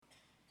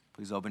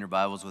Please open your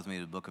Bibles with me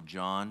to the book of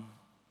John,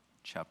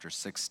 chapter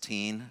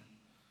 16.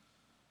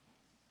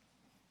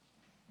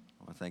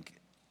 I want to thank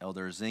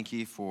Elder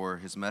Zinke for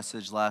his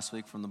message last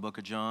week from the book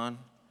of John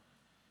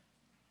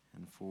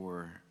and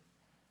for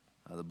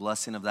the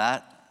blessing of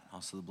that,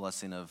 also the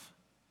blessing of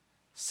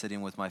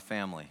sitting with my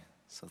family.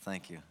 So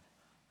thank you.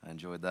 I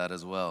enjoyed that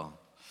as well.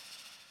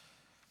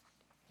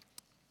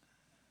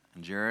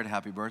 And Jared,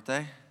 happy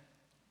birthday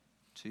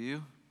to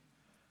you.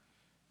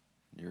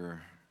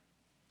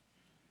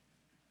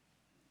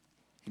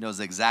 He knows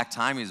the exact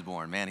time he was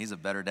born. Man, he's a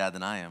better dad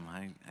than I am.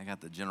 I got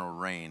the general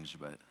range,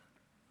 but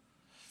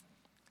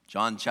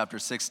John chapter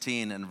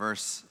 16 and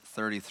verse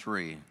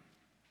 33.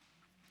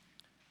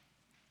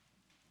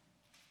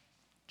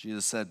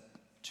 Jesus said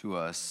to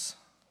us,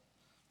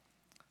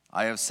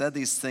 "I have said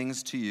these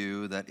things to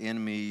you that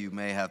in me you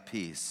may have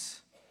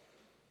peace.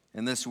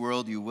 In this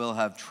world you will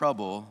have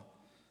trouble,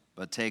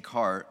 but take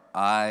heart,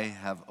 I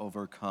have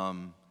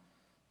overcome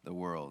the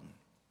world."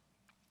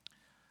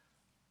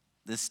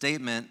 This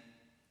statement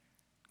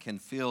can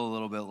feel a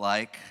little bit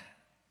like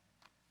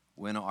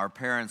when our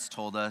parents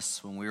told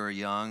us when we were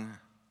young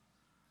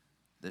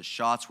that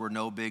shots were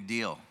no big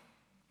deal.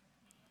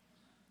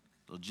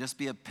 It'll just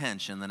be a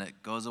pinch and then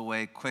it goes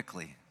away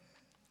quickly.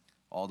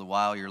 All the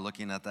while you're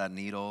looking at that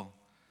needle,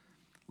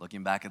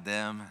 looking back at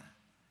them,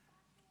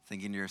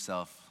 thinking to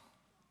yourself,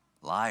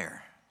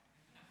 liar.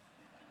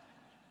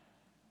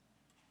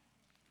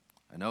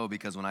 I know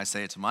because when I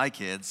say it to my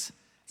kids,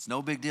 it's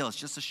no big deal. It's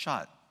just a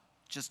shot,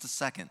 just a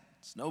second.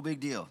 It's no big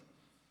deal.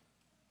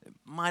 It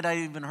might not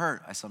even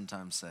hurt, I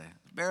sometimes say.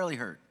 Barely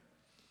hurt.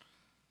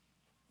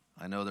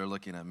 I know they're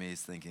looking at me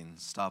thinking,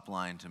 stop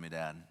lying to me,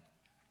 Dad.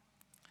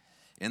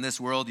 In this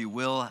world, you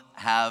will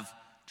have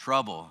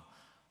trouble.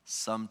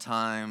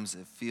 Sometimes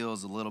it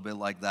feels a little bit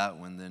like that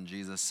when then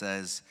Jesus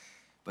says,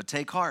 but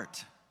take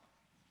heart.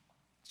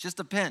 It's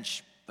just a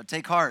pinch, but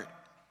take heart.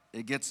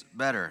 It gets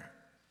better.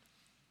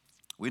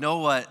 We know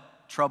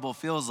what trouble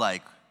feels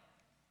like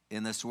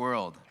in this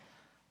world.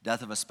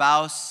 Death of a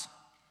spouse,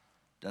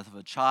 death of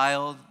a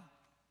child,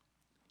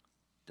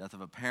 death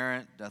of a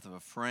parent, death of a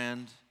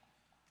friend,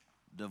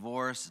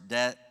 divorce,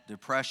 debt,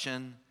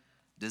 depression,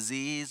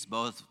 disease,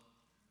 both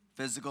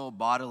physical,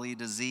 bodily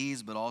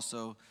disease, but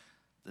also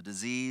the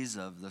disease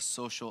of the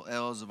social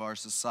ills of our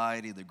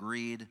society, the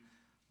greed,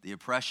 the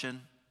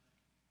oppression.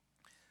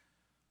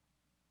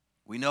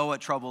 We know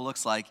what trouble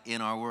looks like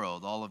in our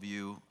world. All of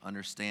you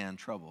understand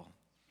trouble.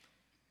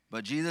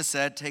 But Jesus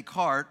said, take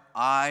heart,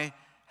 I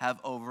have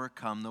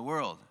overcome the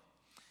world.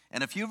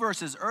 And a few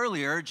verses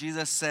earlier,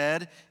 Jesus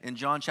said in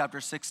John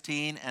chapter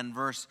 16 and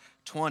verse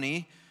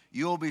 20,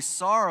 you will be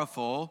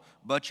sorrowful,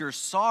 but your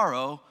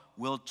sorrow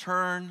will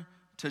turn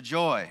to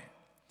joy.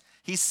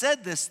 He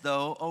said this,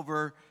 though,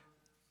 over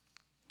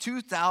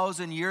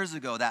 2,000 years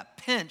ago. That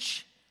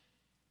pinch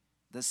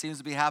that seems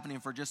to be happening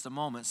for just a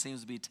moment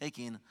seems to be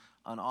taking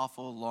an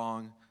awful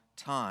long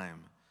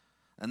time.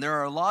 And there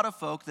are a lot of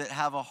folk that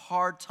have a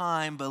hard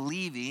time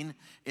believing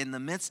in the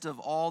midst of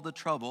all the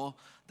trouble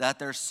that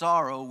their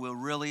sorrow will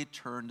really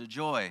turn to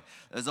joy.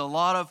 There's a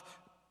lot of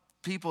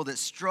people that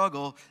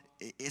struggle,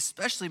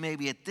 especially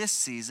maybe at this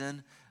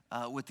season,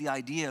 with the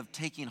idea of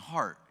taking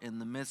heart in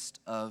the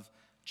midst of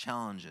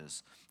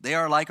challenges. They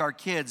are like our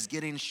kids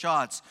getting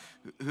shots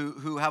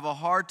who have a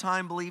hard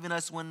time believing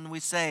us when we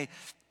say,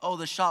 oh,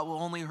 the shot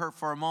will only hurt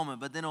for a moment,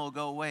 but then it will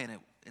go away, and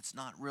it's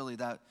not really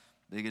that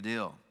big a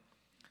deal.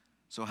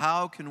 So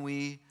how can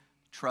we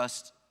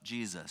trust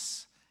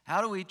Jesus? How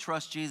do we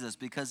trust Jesus?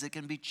 Because it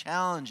can be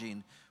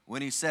challenging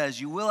when he says,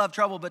 you will have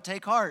trouble, but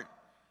take heart.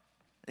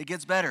 It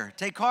gets better.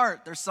 Take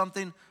heart. There's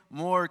something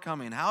more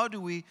coming. How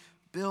do we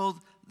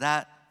build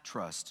that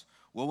trust?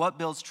 Well, what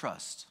builds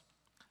trust?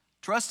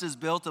 Trust is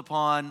built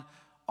upon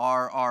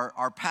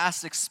our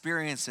past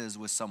experiences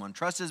with someone.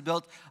 Trust is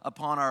built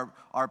upon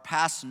our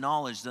past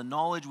knowledge, the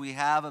knowledge we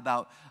have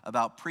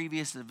about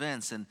previous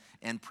events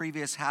and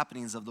previous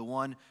happenings of the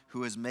one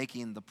who is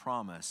making the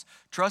promise.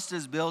 Trust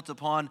is built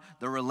upon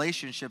the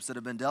relationships that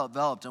have been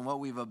developed and what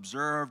we've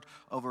observed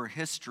over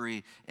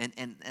history,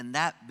 and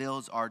that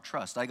builds our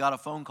trust. I got a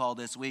phone call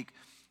this week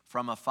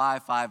from a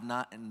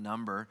 559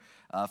 number.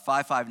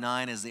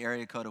 559 is the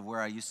area code of where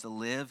I used to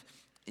live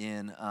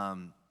in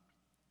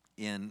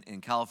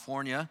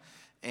California,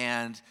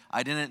 and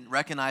I didn't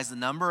recognize the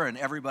number, and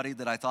everybody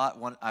that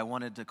I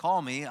wanted to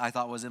call me, I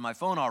thought was in my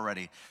phone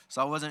already.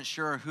 So I wasn't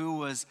sure who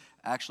was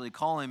actually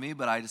calling me,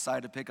 but I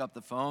decided to pick up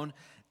the phone,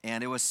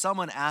 and it was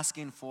someone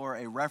asking for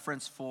a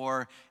reference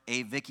for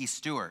a Vicky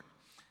Stewart.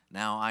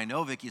 Now, I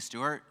know Vicky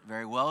Stewart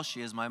very well.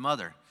 She is my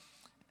mother.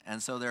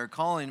 And so they're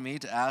calling me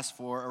to ask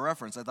for a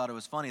reference. I thought it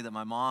was funny that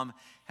my mom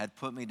had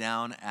put me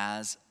down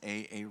as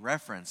a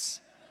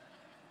reference.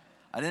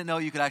 I didn't know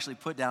you could actually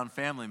put down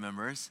family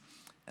members,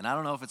 and I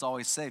don't know if it's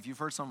always safe. You've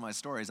heard some of my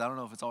stories. I don't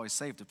know if it's always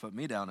safe to put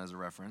me down as a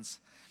reference.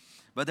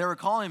 But they were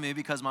calling me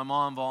because my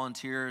mom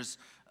volunteers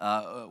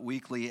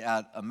weekly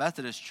at a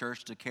Methodist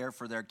church to care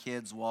for their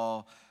kids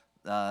while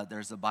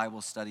there's a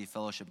Bible study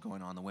fellowship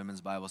going on, the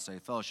Women's Bible Study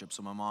Fellowship.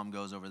 So my mom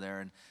goes over there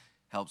and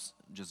helps,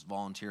 just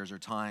volunteers her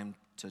time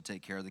to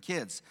take care of the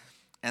kids.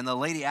 And the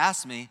lady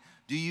asked me,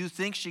 do you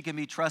think she can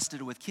be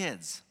trusted with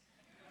kids?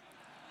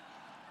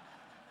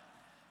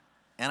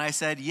 And I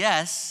said,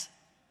 yes.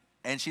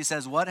 And she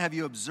says, what have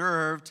you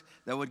observed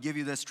that would give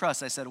you this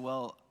trust? I said,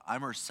 well,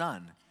 I'm her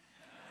son.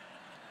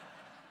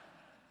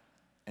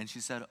 And she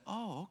said,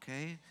 oh,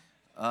 okay.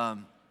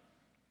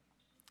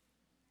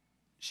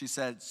 She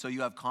said, so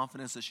you have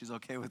confidence that she's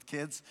okay with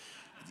kids?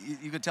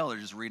 You could tell they're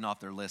just reading off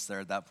their list there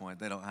at that point.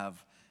 They don't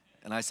have.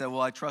 And I said,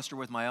 well, I trust her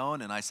with my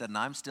own. And I said, and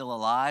I'm still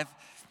alive,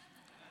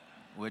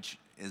 which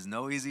is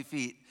no easy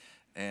feat.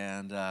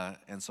 And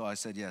so I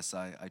said, yes,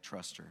 I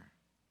trust her.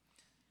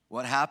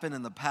 What happened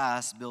in the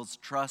past builds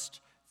trust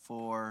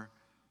for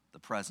the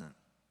present.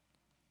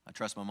 I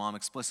trust my mom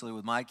explicitly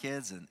with my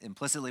kids, and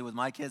implicitly with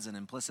my kids, and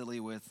implicitly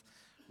with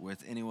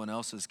anyone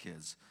else's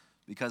kids,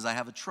 because I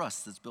have a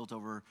trust that's built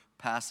over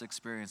past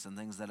experience and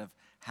things that have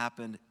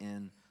happened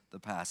in the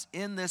past.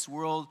 In this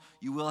world,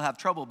 you will have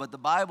trouble, but the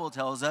Bible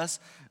tells us,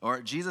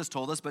 or Jesus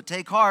told us, but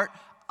take heart,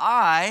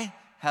 I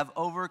have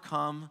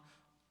overcome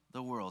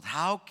the world.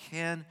 How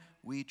can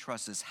we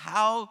trust this?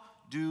 How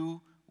do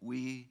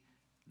we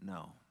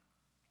know?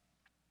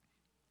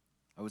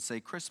 I would say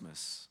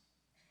Christmas.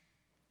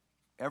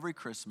 Every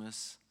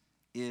Christmas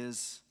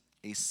is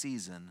a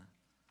season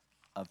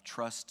of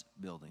trust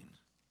building,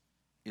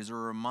 is a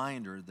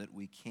reminder that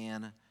we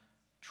can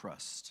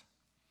trust.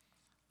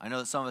 I know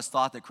that some of us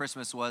thought that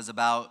Christmas was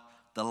about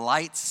the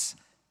lights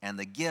and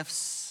the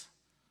gifts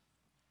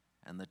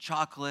and the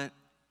chocolate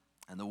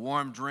and the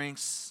warm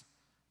drinks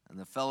and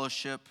the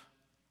fellowship.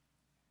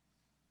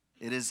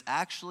 It is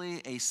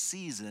actually a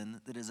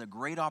season that is a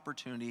great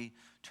opportunity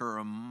to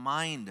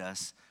remind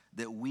us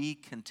that we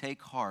can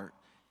take heart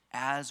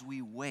as we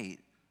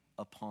wait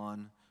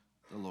upon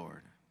the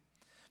Lord.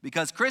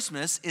 Because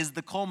Christmas is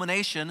the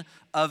culmination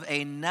of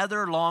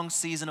another long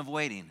season of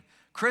waiting.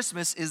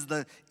 Christmas is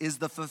the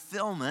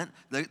fulfillment,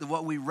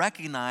 what we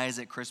recognize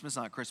at Christmas,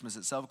 not Christmas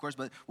itself, of course,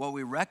 but what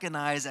we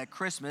recognize at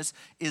Christmas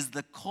is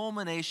the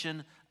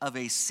culmination of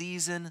a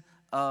season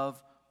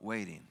of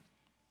waiting.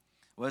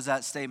 What is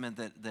that statement,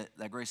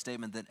 that great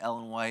statement that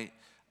Ellen White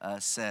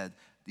said?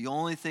 The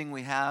only thing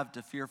we have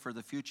to fear for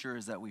the future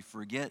is that we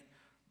forget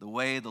the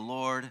way the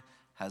Lord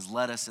has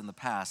led us in the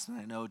past. And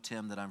I know,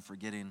 Tim, that I'm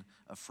forgetting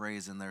a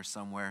phrase in there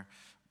somewhere,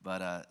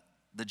 but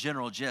the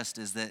general gist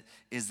is that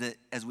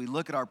as we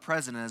look at our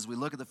present and as we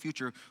look at the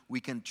future, we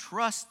can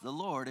trust the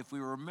Lord if we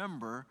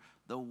remember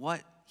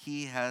what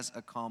He has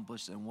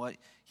accomplished and what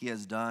He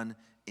has done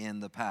in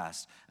the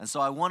past. And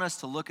so I want us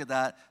to look at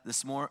that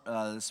this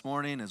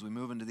morning as we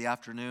move into the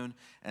afternoon.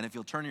 And if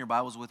you'll turn your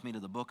Bibles with me to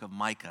the book of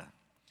Micah.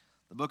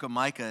 The book of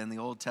Micah in the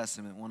Old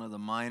Testament, one of the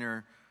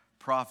minor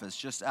prophets,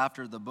 just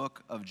after the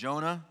book of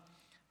Jonah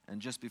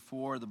and just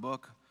before the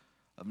book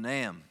of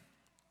Nahum.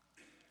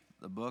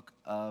 The book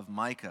of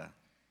Micah.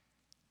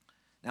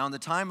 Now in the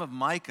time of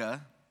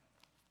Micah,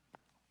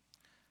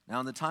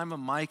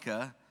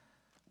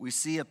 we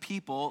see a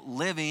people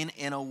living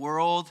in a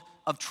world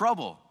of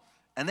trouble.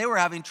 And they were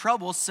having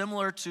trouble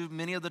similar to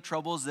many of the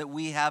troubles that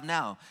we have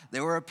now. They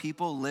were a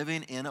people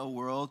living in a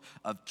world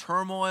of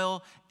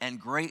turmoil and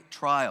great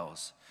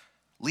trials.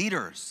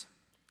 Leaders,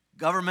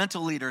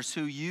 governmental leaders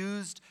who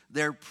used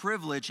their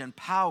privilege and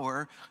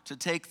power to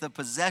take the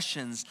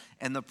possessions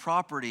and the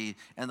property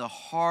and the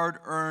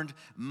hard-earned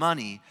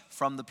money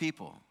from the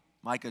people.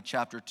 Micah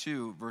chapter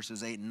 2,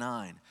 verses 8 and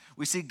 9.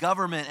 We see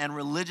government and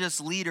religious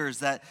leaders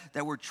that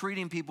were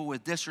treating people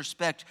with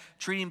disrespect,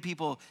 treating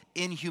people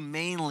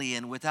inhumanely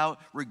and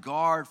without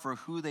regard for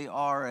who they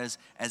are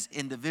as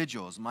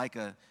individuals.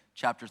 Micah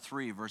chapter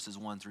 3, verses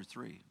 1 through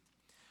 3.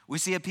 We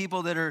see a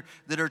people that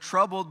are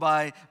troubled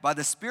by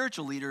the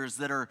spiritual leaders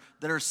that are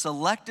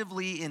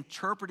selectively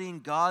interpreting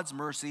God's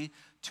mercy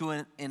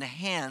to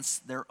enhance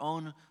their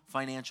own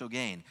financial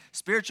gain.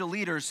 Spiritual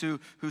leaders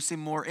who seem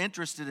more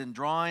interested in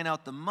drawing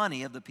out the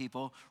money of the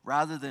people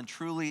rather than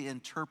truly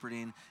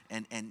interpreting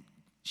and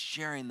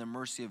sharing the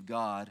mercy of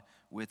God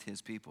with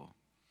His people.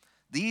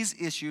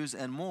 These issues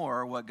and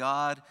more are what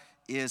God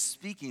is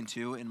speaking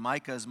to in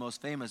Micah's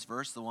most famous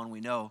verse, the one we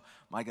know,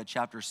 Micah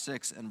chapter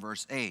 6 and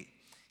verse 8.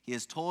 He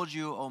has told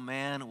you, O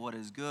man, what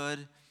is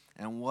good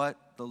and what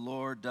the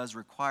Lord does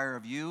require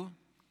of you,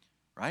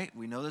 right?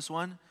 We know this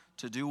one.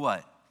 To do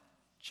what?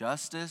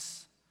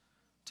 Justice,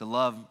 to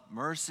love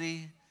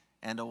mercy,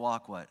 and to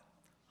walk what?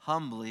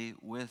 Humbly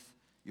with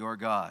your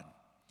God.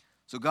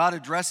 So God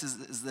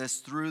addresses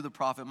this through the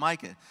prophet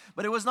Micah.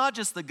 But it was not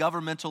just the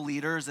governmental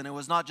leaders and it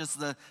was not just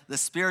the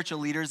spiritual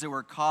leaders that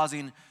were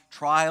causing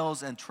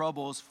trials and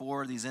troubles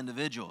for these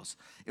individuals.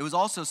 It was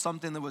also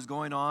something that was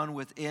going on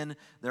within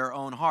their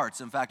own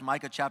hearts. In fact,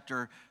 Micah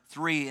chapter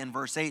 3 and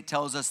verse 8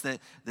 tells us that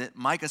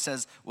Micah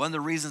says, one of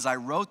the reasons I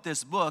wrote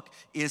this book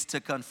is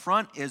to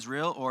confront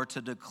Israel or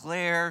to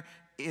declare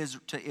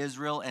to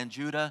Israel and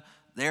Judah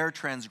their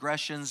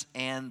transgressions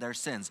and their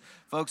sins.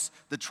 Folks,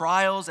 the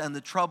trials and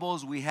the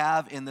troubles we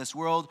have in this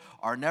world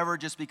are never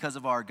just because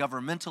of our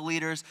governmental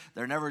leaders.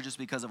 They're never just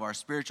because of our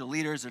spiritual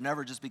leaders. They're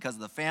never just because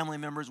of the family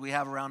members we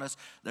have around us.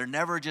 They're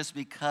never just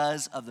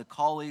because of the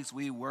colleagues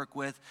we work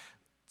with.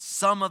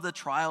 Some of the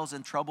trials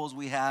and troubles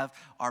we have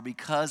are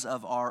because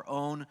of our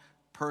own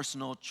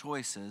personal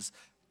choices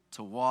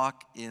to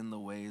walk in the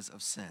ways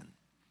of sin.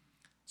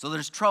 So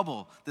there's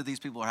trouble that these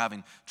people are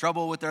having.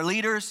 Trouble with their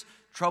leaders,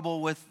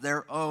 trouble with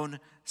their own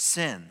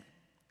sin.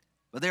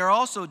 But they are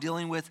also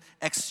dealing with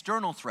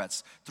external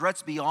threats,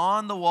 threats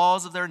beyond the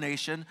walls of their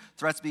nation,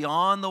 threats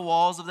beyond the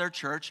walls of their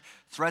church,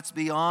 threats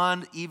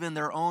beyond even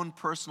their own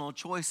personal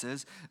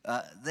choices.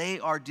 They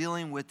are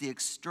dealing with the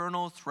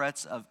external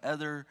threats of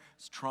others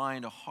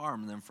trying to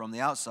harm them from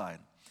the outside.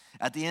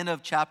 At the end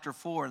of chapter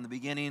 4 and the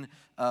beginning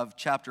of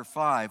chapter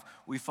 5,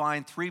 we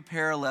find three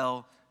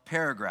parallel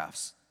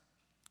paragraphs.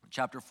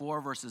 Chapter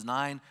 4, verses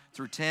 9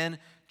 through 10,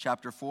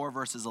 chapter 4,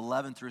 verses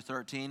 11 through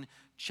 13,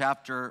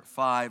 chapter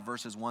 5,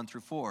 verses 1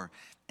 through 4.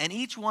 And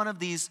each one of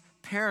these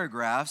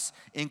paragraphs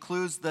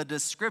includes the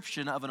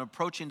description of an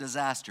approaching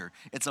disaster.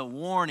 It's a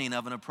warning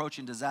of an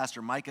approaching disaster.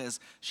 Micah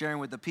is sharing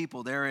with the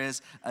people there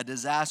is a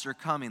disaster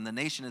coming. The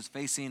nation is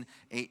facing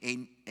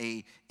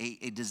a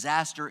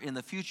disaster in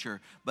the future.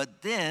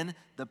 But then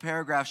the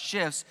paragraph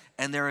shifts,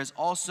 and there is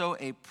also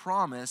a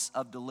promise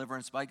of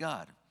deliverance by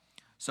God.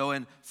 So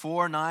in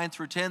 4, 9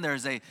 through 10,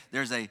 there's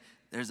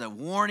a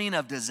warning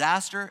of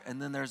disaster,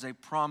 and then there's a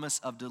promise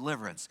of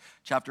deliverance.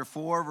 Chapter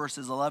 4,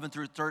 verses 11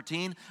 through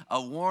 13,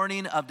 a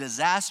warning of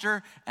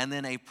disaster, and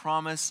then a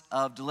promise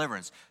of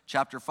deliverance.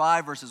 Chapter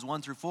 5, verses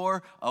 1 through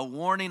 4, a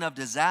warning of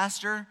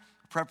disaster,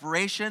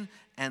 preparation,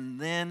 and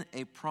then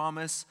a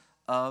promise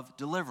of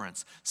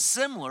deliverance.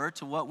 Similar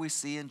to what we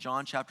see in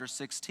John chapter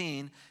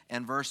 16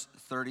 and verse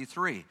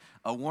 33,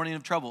 a warning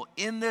of trouble.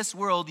 In this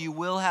world you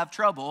will have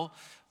trouble,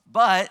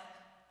 but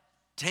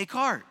take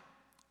heart.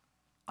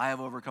 I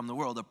have overcome the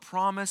world. A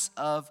promise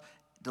of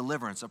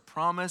deliverance, a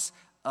promise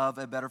of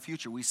a better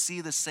future. We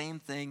see the same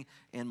thing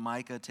in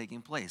Micah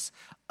taking place.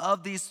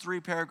 Of these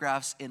three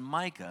paragraphs in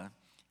Micah,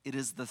 it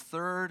is the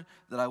third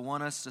that I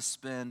want us to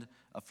spend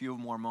a few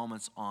more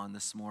moments on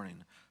this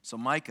morning. So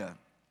Micah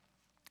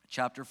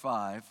chapter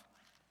 5,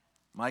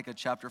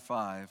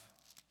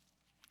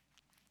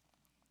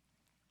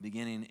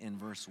 beginning in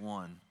verse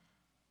 1,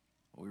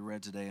 what we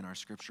read today in our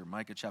scripture.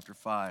 Micah chapter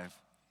 5,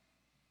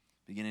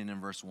 beginning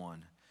in verse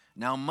 1.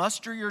 Now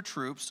muster your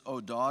troops, O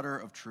daughter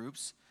of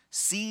troops.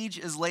 Siege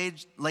is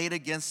laid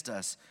against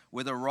us.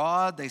 With a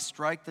rod they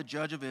strike the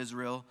judge of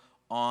Israel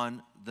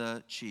on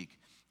the cheek.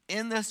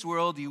 In this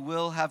world you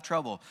will have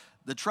trouble.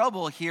 The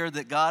trouble here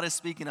that God is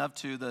speaking of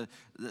to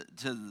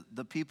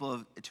the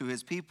people, to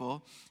his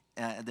people,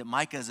 that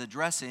Micah is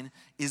addressing,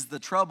 is the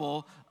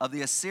trouble of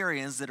the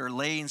Assyrians that are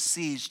laying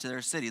siege to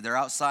their city. They're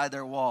outside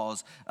their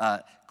walls,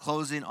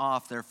 closing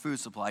off their food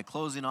supply,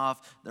 closing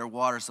off their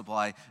water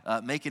supply,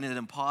 making it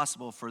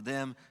impossible for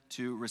them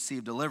to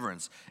receive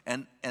deliverance.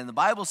 And the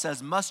Bible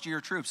says, muster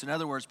your troops. In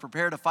other words,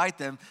 prepare to fight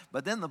them.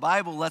 But then the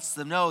Bible lets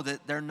them know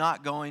that they're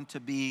not going to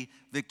be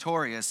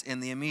victorious in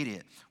the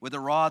immediate. With a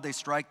rod, they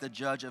strike the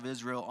judge of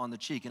Israel on the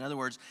cheek. In other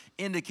words,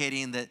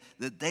 indicating that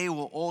they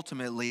will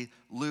ultimately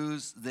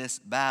lose this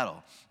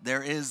battle.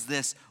 There is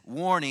this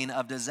warning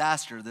of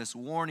disaster, this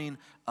warning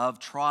of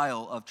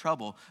trial, of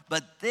trouble.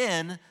 But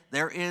then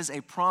there is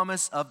a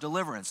promise of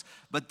deliverance.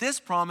 But this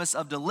promise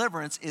of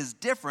deliverance is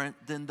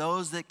different than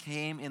those that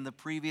came in the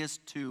previous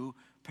two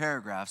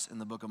paragraphs in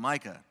the book of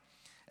Micah.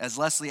 As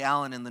Leslie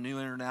Allen in the New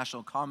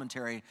International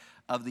Commentary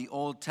of the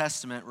Old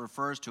Testament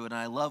refers to it, and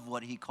I love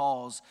what he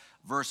calls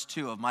verse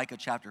 2 of Micah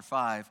chapter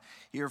 5.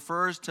 He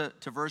refers to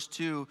verse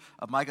 2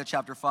 of Micah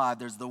chapter 5.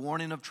 There's the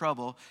warning of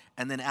trouble,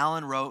 and then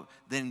Allen wrote,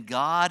 then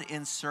God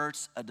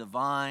inserts a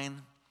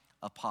divine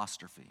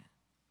apostrophe.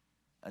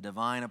 A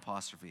divine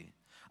apostrophe.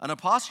 An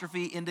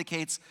apostrophe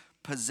indicates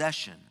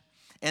possession.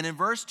 And in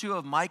verse 2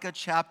 of Micah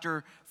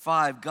chapter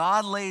 5,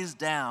 God lays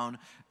down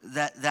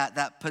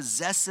that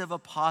possessive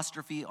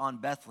apostrophe on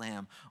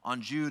Bethlehem,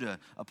 on Judah,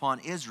 upon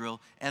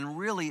Israel, and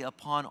really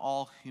upon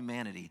all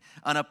humanity.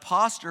 An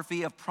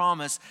apostrophe of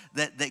promise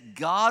that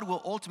God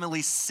will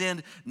ultimately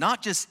send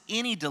not just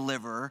any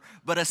deliverer,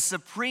 but a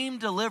supreme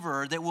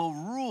deliverer that will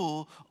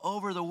rule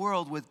over the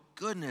world with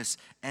goodness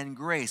and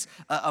grace.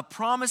 A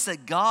promise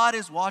that God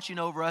is watching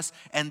over us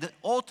and that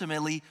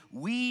ultimately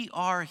we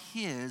are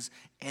his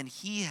and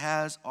he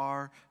has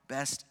our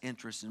best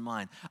interest in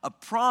mind. A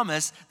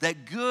promise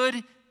that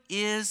good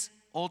is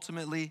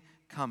ultimately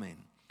coming.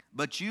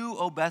 But you,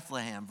 O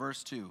Bethlehem,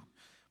 verse 2,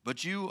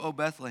 but you, O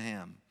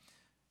Bethlehem,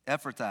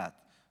 Ephrathah,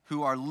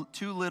 who are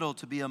too little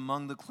to be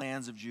among the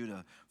clans of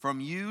Judah,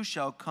 from you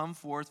shall come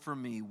forth for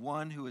me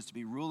one who is to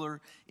be ruler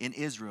in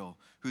Israel,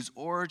 whose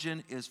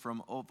origin is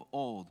from of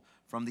old,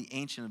 from the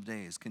Ancient of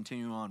Days.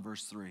 Continuing on,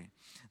 verse 3.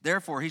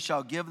 Therefore he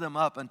shall give them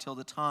up until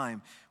the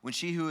time when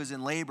she who is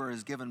in labor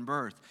is given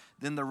birth.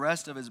 Then the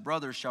rest of his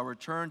brothers shall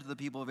return to the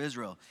people of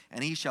Israel,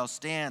 and he shall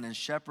stand and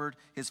shepherd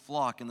his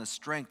flock in the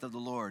strength of the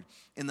Lord,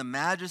 in the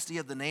majesty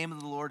of the name of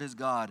the Lord his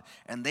God,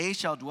 and they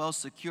shall dwell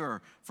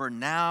secure, for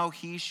now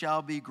he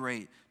shall be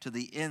great to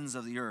the ends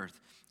of the earth,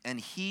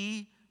 and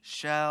he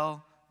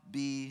shall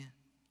be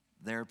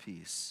their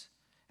peace.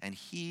 And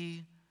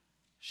he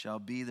shall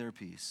be their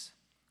peace.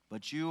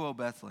 But you, O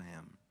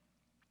Bethlehem,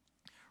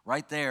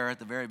 right there at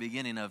the very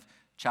beginning of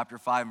chapter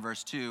 5 and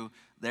verse 2,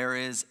 there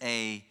is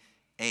a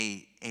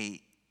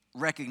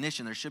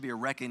recognition, there should be a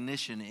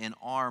recognition in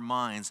our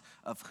minds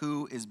of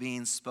who is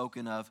being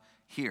spoken of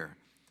here.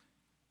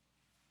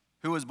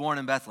 Who was born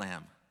in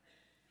Bethlehem?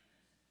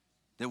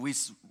 That we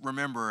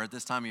remember at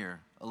this time of year.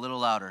 A little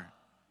louder.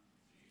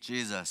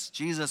 Jesus.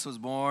 Jesus was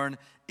born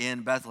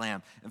in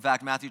Bethlehem. In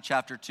fact, Matthew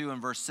chapter 2 and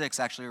verse 6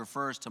 actually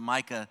refers to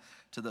Micah,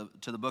 to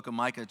the book of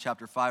Micah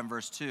chapter 5 and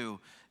verse 2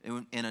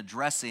 in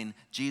addressing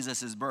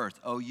Jesus' birth.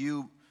 O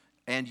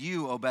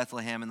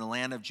Bethlehem, in the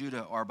land of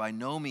Judah, are by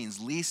no means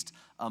least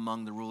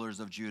among the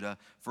rulers of Judah,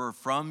 for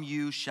from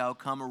you shall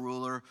come a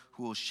ruler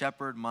who will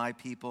shepherd my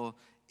people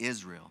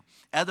Israel.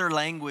 Other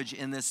language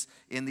in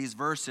these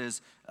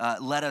verses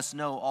let us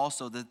know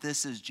also that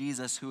this is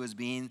Jesus who is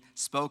being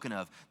spoken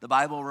of. The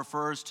Bible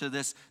refers to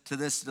this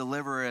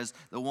deliverer as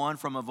the one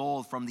from of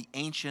old, from the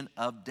Ancient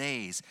of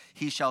Days.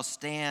 He shall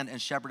stand and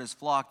shepherd his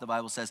flock, the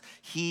Bible says.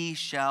 He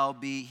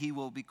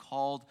will be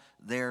called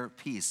their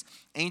peace.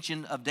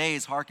 Ancient of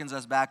Days harkens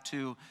us back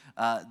to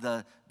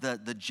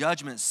the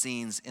judgment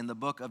scenes in the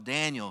book of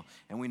Daniel.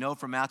 And we know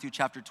from Matthew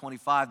chapter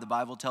 25, the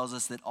Bible tells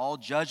us that all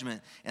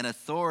judgment and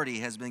authority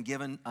has been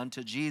given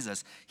unto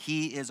Jesus.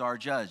 He is our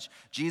judge.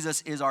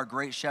 Jesus is our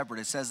great shepherd.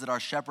 It says that our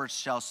shepherds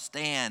shall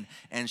stand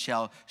and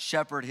shall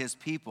shepherd his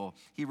people.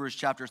 Hebrews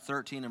chapter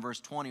 13 and verse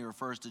 20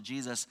 refers to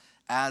Jesus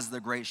as the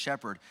great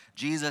shepherd.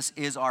 Jesus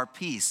is our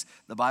peace.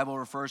 The Bible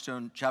refers to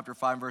in chapter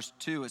 5 verse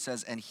 2, it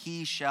says, and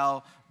he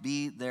shall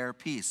be their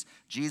peace.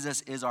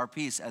 Jesus is our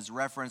peace, as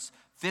referenced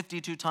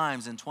 52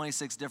 times in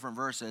 26 different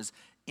verses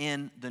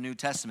in the New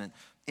Testament.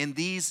 In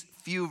these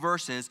few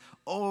verses,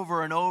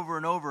 over and over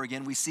and over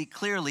again, we see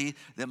clearly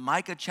that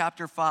Micah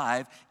chapter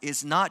 5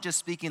 is not just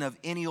speaking of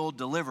any old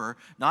deliverer,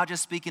 not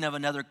just speaking of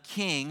another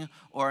king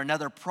or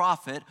another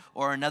prophet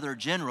or another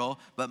general,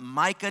 but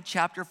Micah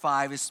chapter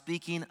 5 is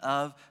speaking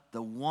of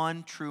the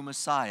one true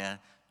Messiah,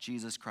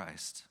 Jesus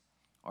Christ,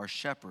 our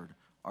shepherd,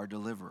 our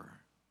deliverer.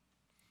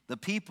 The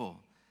people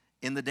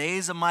in the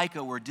days of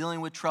Micah were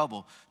dealing with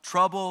trouble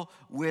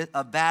with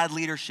a bad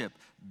leadership,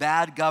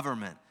 bad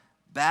government,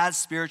 bad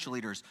spiritual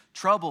leaders,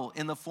 trouble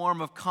in the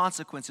form of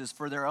consequences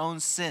for their own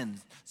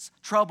sins,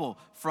 trouble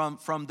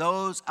from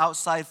those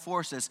outside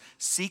forces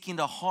seeking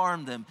to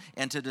harm them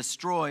and to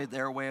destroy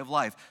their way of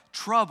life.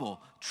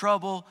 Trouble.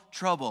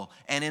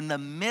 And in the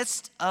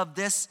midst of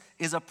this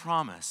is a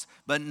promise,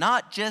 but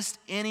not just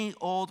any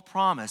old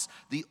promise,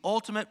 the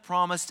ultimate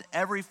promise to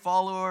every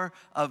follower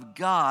of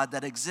God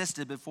that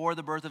existed before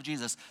the birth of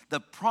Jesus, the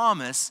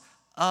promise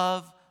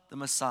of the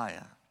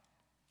Messiah.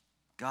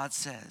 God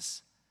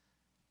says,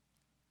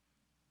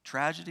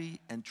 tragedy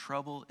and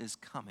trouble is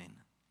coming.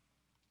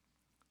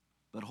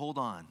 But hold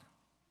on,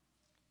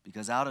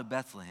 because out of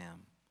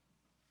Bethlehem,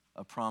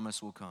 a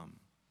promise will come.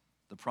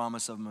 The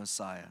promise of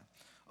Messiah.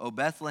 O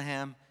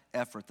Bethlehem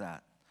Ephrathah.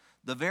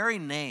 The very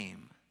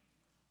name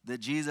that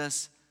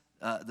Jesus,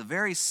 the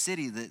very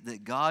city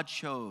that God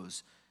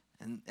chose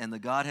and the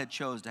Godhead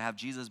chose to have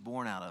Jesus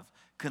born out of,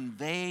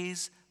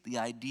 conveys the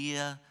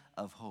idea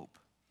of hope.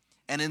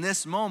 And in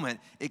this moment,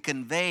 it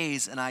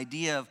conveys an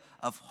idea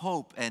of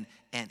hope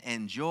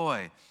and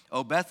joy.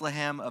 O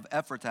Bethlehem of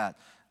Ephrathah.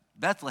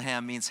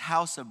 Bethlehem means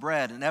house of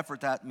bread, and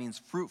Ephrathah means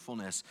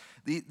fruitfulness.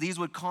 These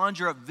would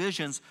conjure up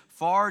visions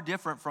far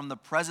different from the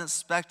present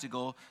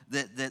spectacle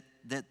that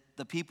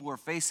the people were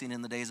facing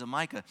in the days of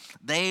Micah.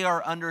 They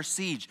are under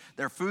siege.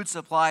 Their food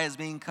supply is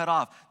being cut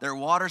off. Their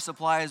water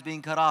supply is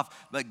being cut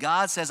off. But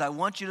God says, I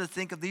want you to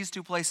think of these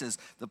two places,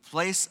 the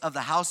place of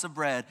the house of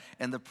bread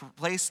and the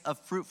place of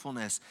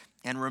fruitfulness.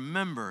 And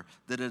remember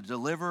that a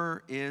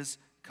deliverer is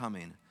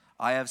coming.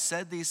 I have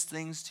said these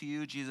things to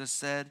you, Jesus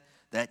said,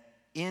 that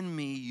in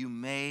me you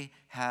may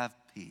have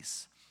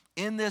peace.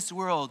 In this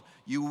world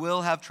you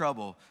will have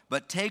trouble,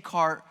 but take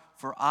heart,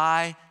 for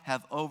I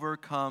have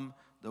overcome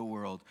the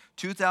world.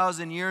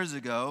 2,000 years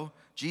ago,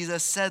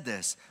 Jesus said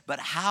this, but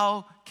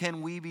how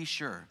can we be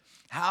sure?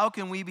 How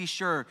can we be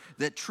sure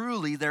that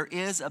truly there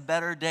is a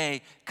better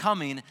day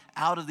coming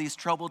out of these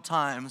troubled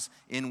times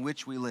in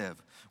which we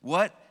live?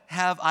 What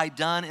have I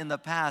done in the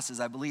past is,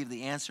 I believe,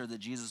 the answer that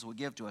Jesus would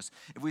give to us.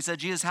 If we said,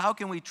 Jesus, how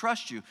can we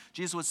trust you?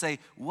 Jesus would say,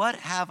 what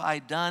have I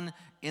done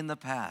in the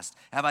past?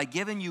 Have I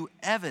given you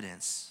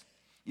evidence?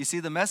 You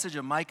see, the message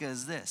of Micah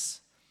is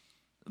this.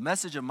 The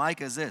message of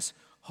Micah is this: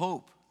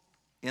 hope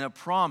in a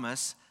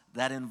promise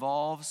that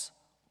involves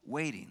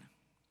waiting.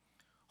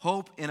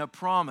 Hope in a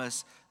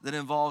promise that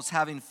involves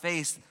having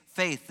faith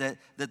that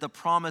the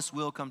promise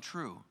will come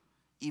true,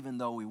 even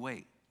though we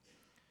wait.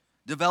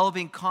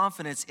 developing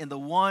confidence in the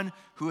one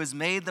who has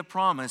made the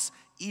promise,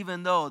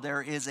 even though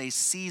there is a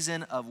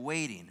season of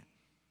waiting,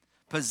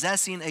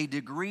 possessing a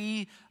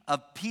degree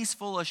of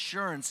peaceful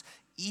assurance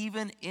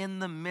even in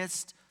the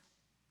midst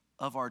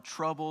of our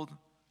troubled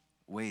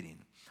waiting.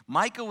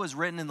 Micah was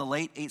written in the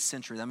late 8th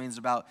century. That means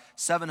about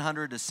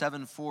 700 to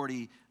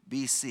 740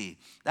 BC.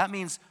 That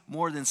means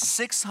more than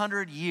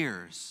 600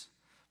 years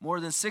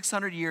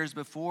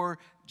before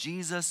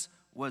Jesus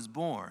was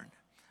born.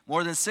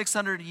 More than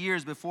 600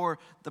 years before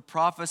the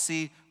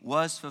prophecy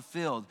was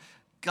fulfilled.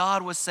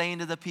 God was saying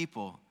to the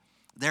people,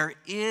 there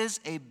is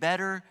a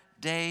better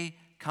day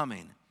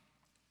coming,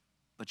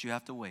 but you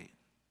have to wait.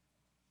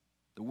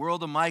 The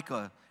world of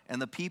Micah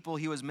and the people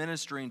he was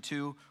ministering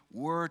to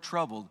were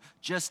troubled,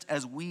 just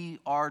as we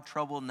are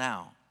troubled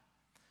now.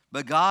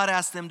 But God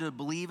asked them to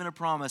believe in a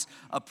promise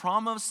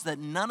that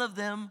none of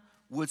them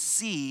would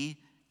see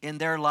in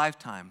their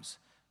lifetimes.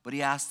 But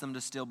he asked them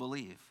to still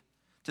believe,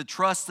 to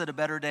trust that a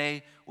better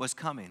day was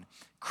coming.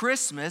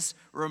 Christmas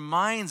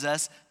reminds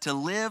us to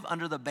live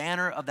under the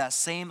banner of that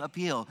same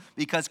appeal,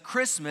 because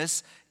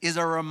Christmas is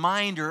a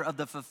reminder of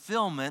the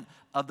fulfillment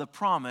of the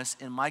promise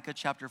in Micah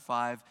chapter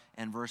 5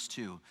 and verse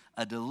 2.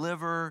 A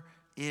deliverer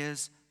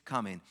is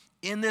coming.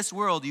 In this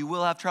world you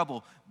will have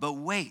trouble, but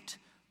wait,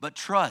 but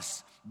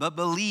trust, but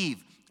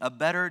believe. A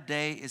better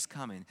day is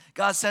coming.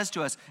 God says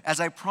to us,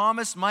 as I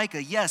promised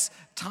Micah, yes,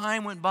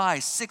 time went by,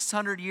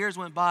 600 years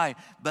went by,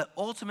 but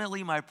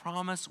ultimately my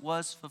promise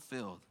was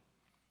fulfilled,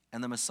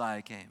 and the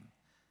Messiah came.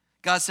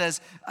 God says,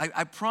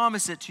 I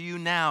promise it to you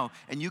now,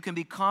 and you can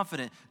be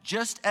confident,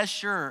 just as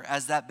sure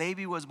as that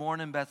baby was born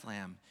in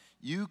Bethlehem,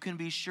 you can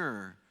be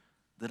sure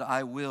that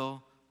I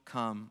will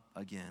come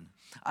again.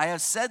 I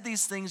have said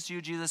these things to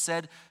you, Jesus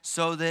said,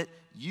 so that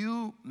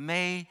you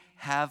may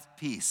have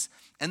peace.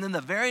 And then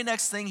the very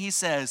next thing he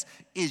says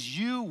is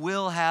you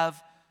will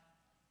have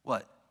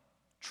what?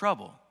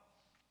 Trouble.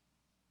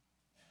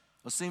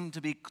 Those seem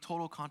to be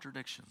total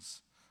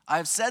contradictions. I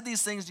have said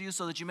these things to you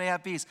so that you may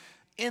have peace.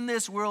 In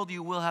this world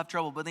you will have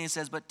trouble. But then he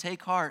says, but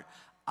take heart,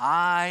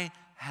 I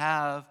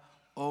have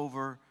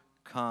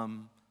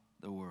overcome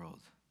the world.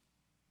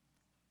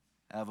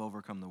 I have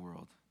overcome the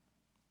world.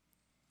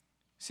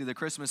 See, the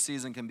Christmas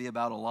season can be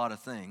about a lot of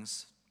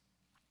things.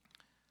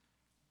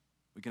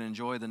 We can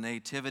enjoy the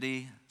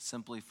nativity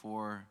simply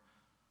for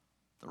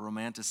the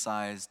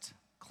romanticized,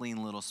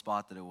 clean little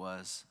spot that it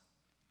was.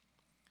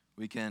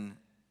 We can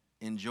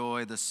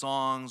enjoy the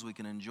songs. We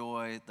can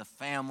enjoy the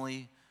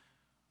family.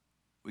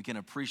 We can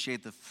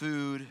appreciate the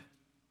food.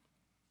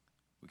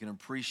 We can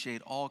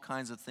appreciate all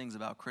kinds of things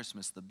about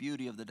Christmas, the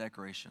beauty of the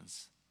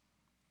decorations.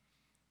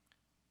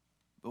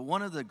 But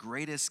one of the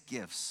greatest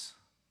gifts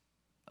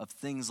of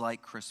things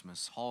like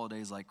Christmas,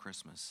 holidays like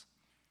Christmas,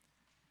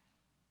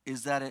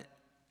 is that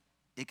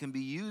it can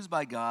be used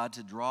by God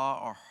to draw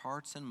our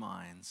hearts and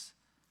minds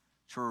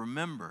to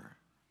remember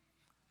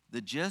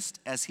that just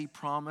as he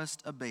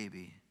promised a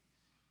baby,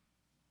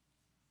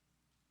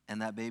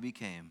 and that baby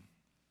came,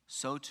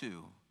 so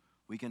too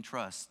we can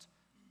trust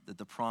that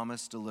the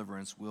promised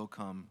deliverance will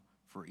come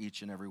for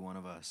each and every one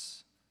of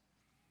us.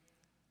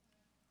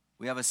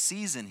 We have a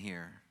season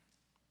here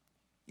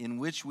in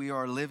which we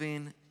are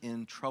living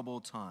in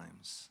troubled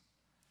times.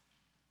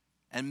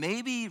 And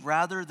maybe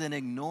rather than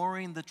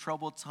ignoring the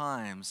troubled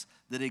times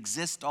that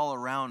exist all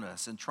around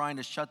us and trying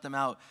to shut them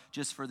out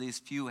just for these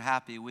few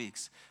happy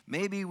weeks,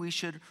 maybe we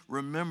should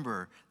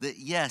remember that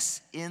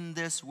yes, in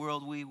this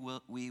world we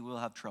will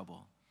have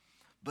trouble.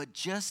 But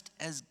just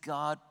as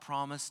God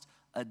promised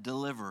a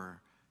deliverer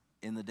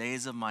in the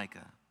days of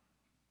Micah,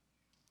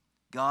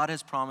 God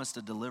has promised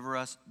a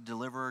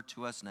deliverer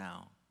to us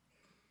now.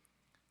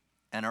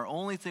 And our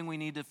only thing we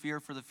need to fear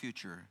for the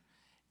future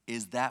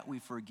is that we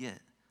forget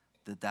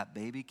that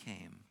baby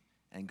came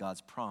and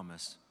God's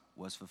promise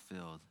was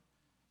fulfilled.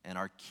 And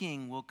our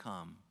King will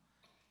come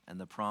and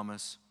the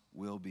promise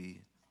will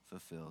be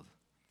fulfilled.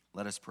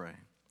 Let us pray.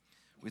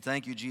 We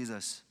thank you,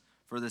 Jesus,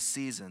 for this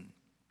season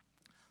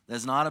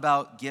that's not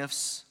about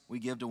gifts we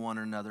give to one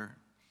another,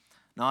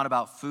 not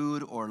about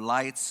food or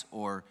lights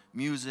or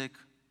music.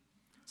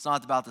 It's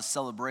not about the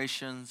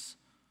celebrations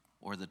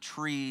or the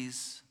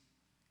trees,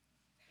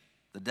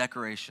 the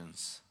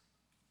decorations.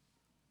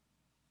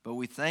 But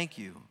we thank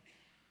you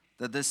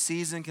that this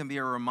season can be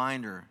a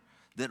reminder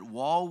that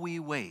while we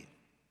wait,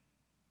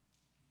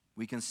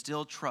 we can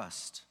still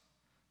trust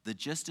that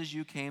just as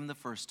you came the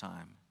first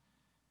time,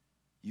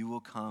 you will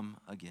come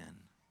again.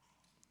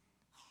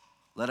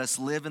 Let us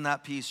live in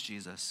that peace,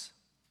 Jesus,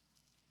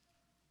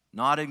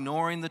 not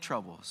ignoring the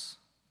troubles,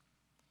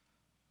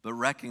 but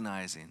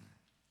recognizing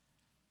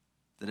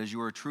that as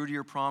you are true to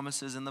your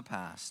promises in the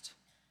past,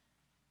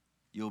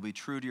 you'll be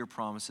true to your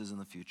promises in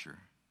the future,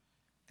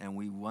 and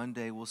we one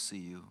day will see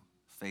you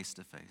face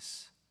to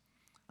face.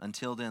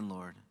 Until then,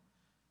 Lord,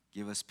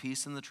 give us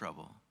peace in the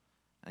trouble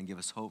and give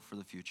us hope for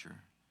the future.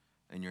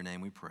 In your name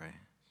we pray.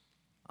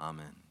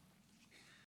 Amen.